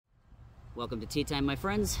Welcome to Tea Time, my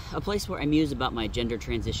friends, a place where I muse about my gender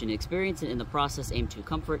transition experience and in the process aim to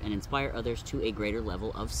comfort and inspire others to a greater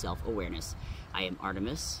level of self-awareness. I am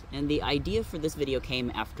Artemis, and the idea for this video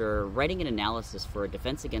came after writing an analysis for a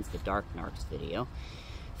Defense Against the Dark Narcs video.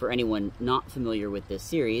 For anyone not familiar with this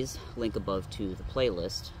series, link above to the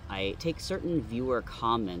playlist, I take certain viewer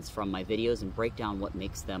comments from my videos and break down what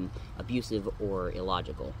makes them abusive or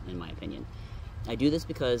illogical, in my opinion. I do this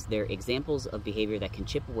because they're examples of behavior that can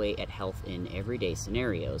chip away at health in everyday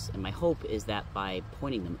scenarios, and my hope is that by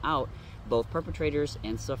pointing them out, both perpetrators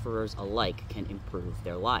and sufferers alike can improve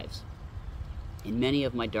their lives. In many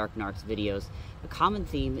of my Dark Narcs videos, a common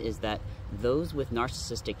theme is that those with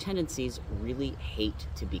narcissistic tendencies really hate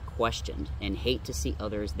to be questioned, and hate to see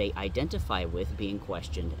others they identify with being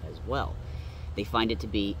questioned as well. They find it to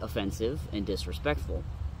be offensive and disrespectful.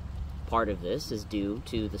 Part of this is due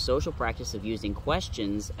to the social practice of using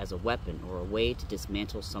questions as a weapon or a way to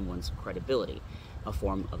dismantle someone's credibility, a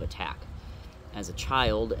form of attack. As a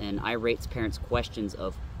child, an irate parent's questions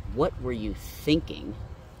of, "What were you thinking?"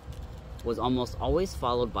 was almost always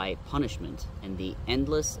followed by punishment, and the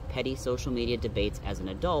endless petty social media debates as an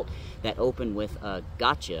adult that open with a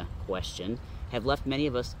 "gotcha" question have left many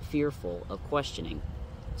of us fearful of questioning.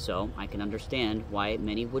 So I can understand why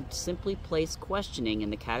many would simply place questioning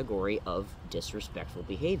in the category of disrespectful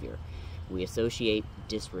behavior. We associate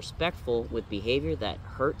disrespectful with behavior that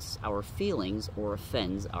hurts our feelings or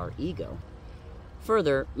offends our ego.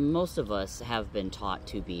 Further, most of us have been taught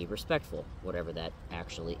to be respectful, whatever that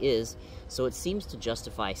actually is, so it seems to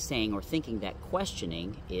justify saying or thinking that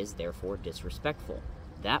questioning is therefore disrespectful.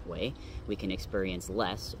 That way, we can experience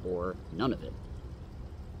less or none of it.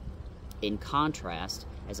 In contrast,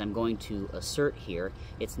 as I'm going to assert here,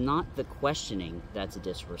 it's not the questioning that's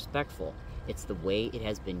disrespectful, it's the way it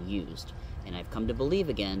has been used, and I've come to believe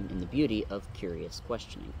again in the beauty of curious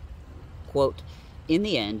questioning. Quote, "In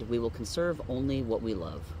the end, we will conserve only what we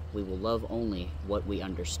love, we will love only what we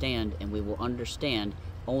understand, and we will understand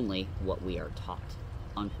only what we are taught."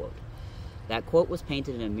 Unquote. That quote was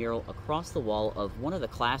painted in a mural across the wall of one of the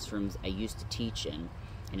classrooms I used to teach in,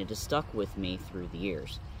 and it has stuck with me through the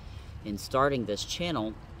years. In starting this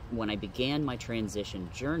channel, when I began my transition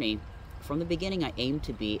journey, from the beginning I aimed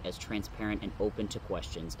to be as transparent and open to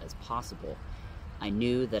questions as possible. I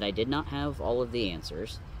knew that I did not have all of the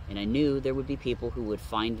answers, and I knew there would be people who would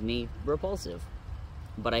find me repulsive.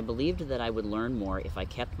 But I believed that I would learn more if I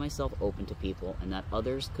kept myself open to people and that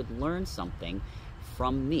others could learn something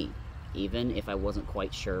from me, even if I wasn't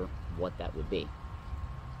quite sure what that would be.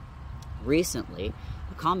 Recently,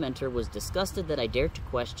 a commenter was disgusted that I dared to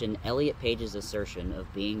question Elliot Page's assertion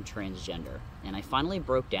of being transgender, and I finally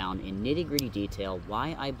broke down in nitty-gritty detail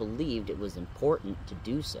why I believed it was important to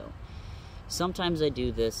do so. Sometimes I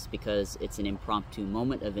do this because it's an impromptu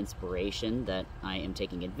moment of inspiration that I am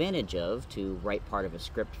taking advantage of to write part of a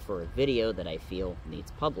script for a video that I feel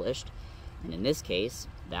needs published, and in this case,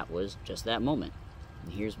 that was just that moment.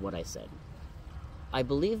 And here's what I said. I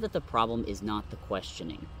believe that the problem is not the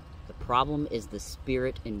questioning. The problem is the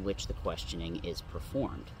spirit in which the questioning is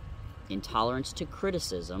performed. Intolerance to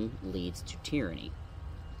criticism leads to tyranny.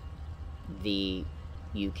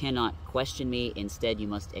 You cannot question me, instead you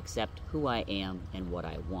must accept who I am and what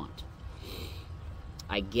I want.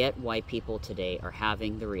 I get why people today are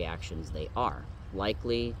having the reactions they are.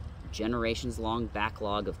 Likely, generations-long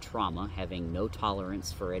backlog of trauma, having no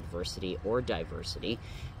tolerance for adversity or diversity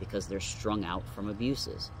because they're strung out from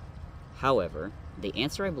abuses. However, the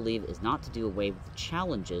answer, I believe, is not to do away with the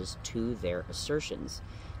challenges to their assertions.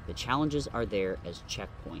 The challenges are there as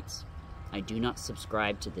checkpoints. I do not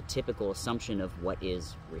subscribe to the typical assumption of what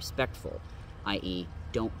is respectful, i.e.,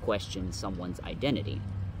 don't question someone's identity.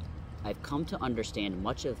 I've come to understand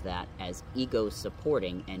much of that as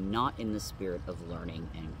ego-supporting and not in the spirit of learning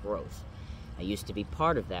and growth. I used to be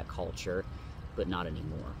part of that culture, but not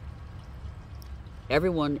anymore.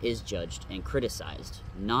 Everyone is judged and criticized,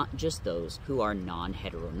 not just those who are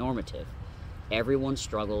non-heteronormative. Everyone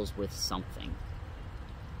struggles with something.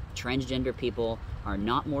 Transgender people are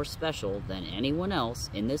not more special than anyone else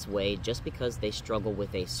in this way just because they struggle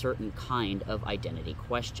with a certain kind of identity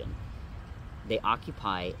question. They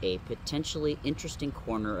occupy a potentially interesting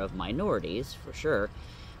corner of minorities, for sure,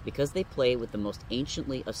 because they play with the most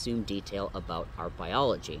anciently assumed detail about our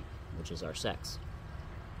biology, which is our sex.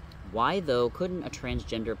 Why, though, couldn't a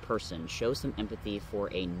transgender person show some empathy for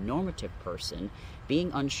a normative person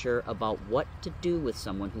being unsure about what to do with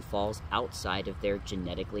someone who falls outside of their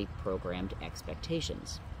genetically programmed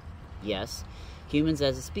expectations? Yes, humans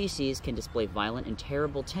as a species can display violent and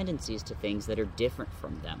terrible tendencies to things that are different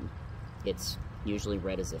from them. It's usually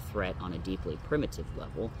read as a threat on a deeply primitive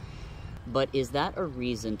level. But is that a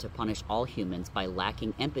reason to punish all humans by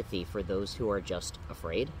lacking empathy for those who are just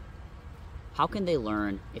afraid? How can they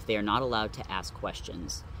learn if they are not allowed to ask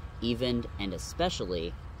questions, even and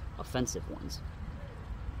especially offensive ones?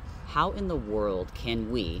 How in the world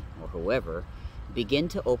can we, or whoever, begin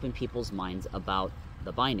to open people's minds about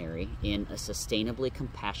the binary in a sustainably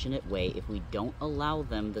compassionate way if we don't allow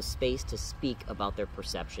them the space to speak about their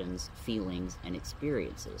perceptions, feelings, and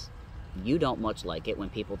experiences? You don't much like it when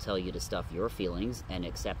people tell you to stuff your feelings and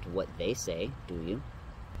accept what they say, do you?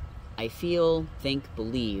 I feel, think,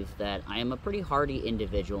 believe that I am a pretty hardy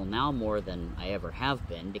individual now more than I ever have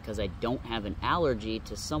been because I don't have an allergy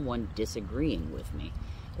to someone disagreeing with me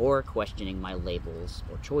or questioning my labels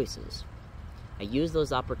or choices. I use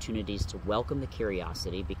those opportunities to welcome the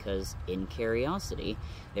curiosity because in curiosity,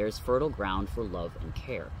 there is fertile ground for love and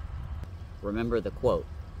care. Remember the quote,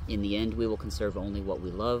 "In the end, we will conserve only what we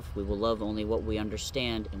love will love only what we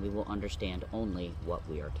understand, and we will understand only what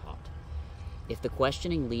we are taught." If the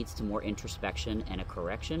questioning leads to more introspection and a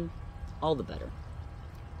correction, all the better.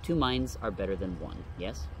 Two minds are better than one,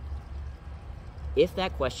 yes? If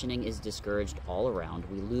that questioning is discouraged all around,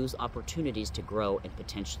 we lose opportunities to grow and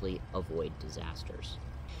potentially avoid disasters.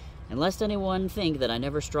 And lest anyone think that I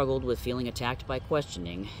never struggled with feeling attacked by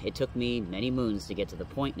questioning, it took me many moons to get to the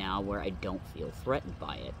point now where I don't feel threatened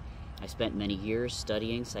by it. I spent many years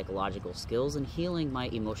studying psychological skills and healing my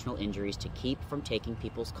emotional injuries to keep from taking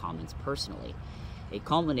people's comments personally. It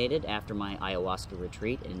culminated after my ayahuasca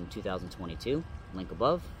retreat in 2022, link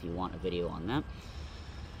above if you want a video on that.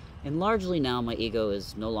 And largely now my ego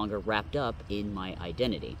is no longer wrapped up in my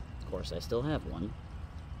identity. Of course, I still have one.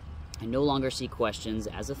 I no longer see questions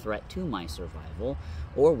as a threat to my survival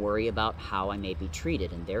or worry about how I may be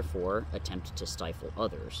treated and therefore attempt to stifle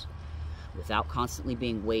others. Without constantly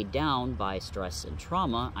being weighed down by stress and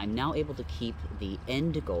trauma, I'm now able to keep the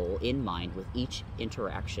end goal in mind with each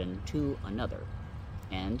interaction to another.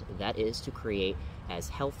 And that is to create as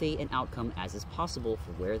healthy an outcome as is possible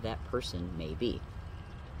for where that person may be.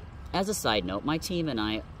 As a side note, my team and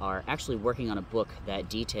I are actually working on a book that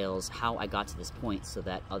details how I got to this point so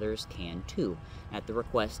that others can too, at the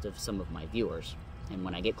request of some of my viewers. And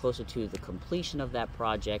when I get closer to the completion of that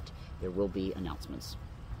project, there will be announcements.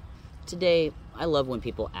 Today, I love when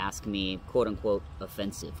people ask me quote-unquote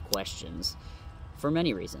offensive questions for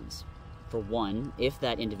many reasons. For one, if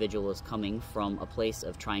that individual is coming from a place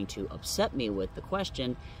of trying to upset me with the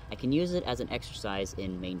question, I can use it as an exercise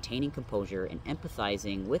in maintaining composure and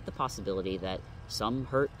empathizing with the possibility that some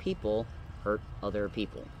hurt people hurt other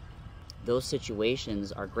people. Those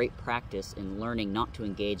situations are great practice in learning not to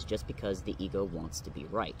engage just because the ego wants to be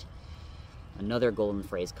right. Another golden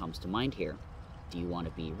phrase comes to mind here. Do you want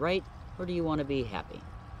to be right or do you want to be happy?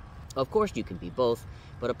 Of course you can be both,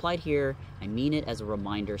 but applied here, I mean it as a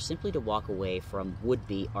reminder simply to walk away from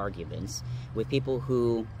would-be arguments with people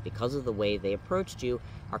who, because of the way they approached you,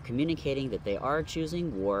 are communicating that they are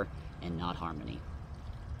choosing war and not harmony.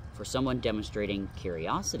 For someone demonstrating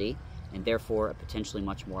curiosity, and therefore a potentially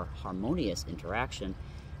much more harmonious interaction,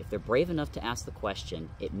 if they're brave enough to ask the question,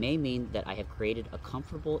 it may mean that I have created a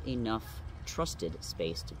comfortable enough, trusted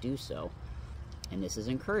space to do so, and this is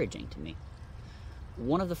encouraging to me.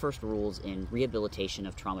 One of the first rules in rehabilitation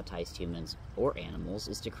of traumatized humans or animals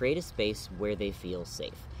is to create a space where they feel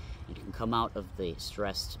safe and can come out of the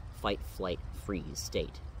stressed fight, flight, freeze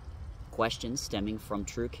state. Questions stemming from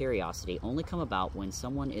true curiosity only come about when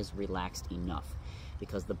someone is relaxed enough,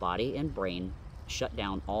 because the body and brain shut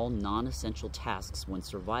down all non-essential tasks when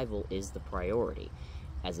survival is the priority,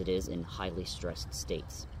 as it is in highly stressed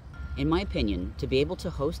states. In my opinion, to be able to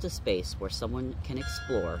host a space where someone can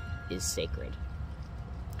explore is sacred.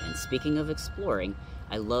 And speaking of exploring,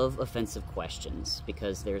 I love offensive questions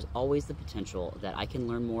because there's always the potential that I can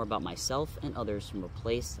learn more about myself and others from a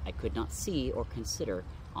place I could not see or consider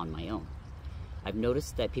on my own. I've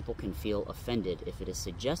noticed that people can feel offended if it is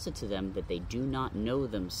suggested to them that they do not know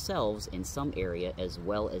themselves in some area as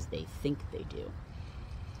well as they think they do.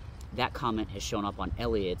 That comment has shown up on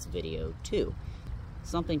Elliot's video too.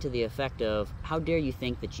 Something to the effect of, how dare you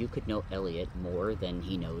think that you could know Elliot more than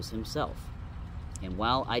he knows himself? And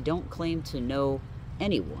while I don't claim to know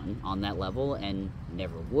anyone on that level and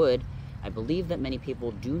never would, I believe that many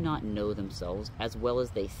people do not know themselves as well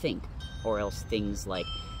as they think, or else things like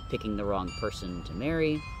picking the wrong person to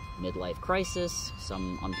marry, midlife crisis,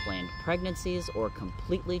 some unplanned pregnancies, or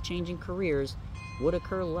completely changing careers would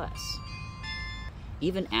occur less.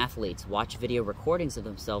 Even athletes watch video recordings of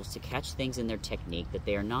themselves to catch things in their technique that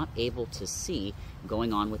they are not able to see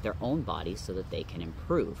going on with their own bodies so that they can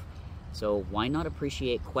improve. So why not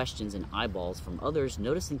appreciate questions and eyeballs from others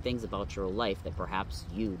noticing things about your life that perhaps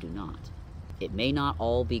you do not? It may not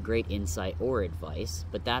all be great insight or advice,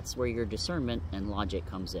 but that's where your discernment and logic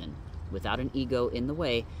comes in. Without an ego in the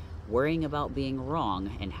way, worrying about being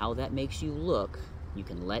wrong and how that makes you look, you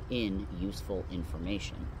can let in useful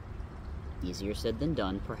information. Easier said than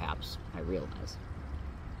done, perhaps, I realize.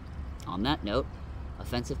 On that note,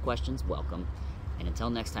 offensive questions welcome, and until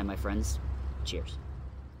next time, my friends, cheers.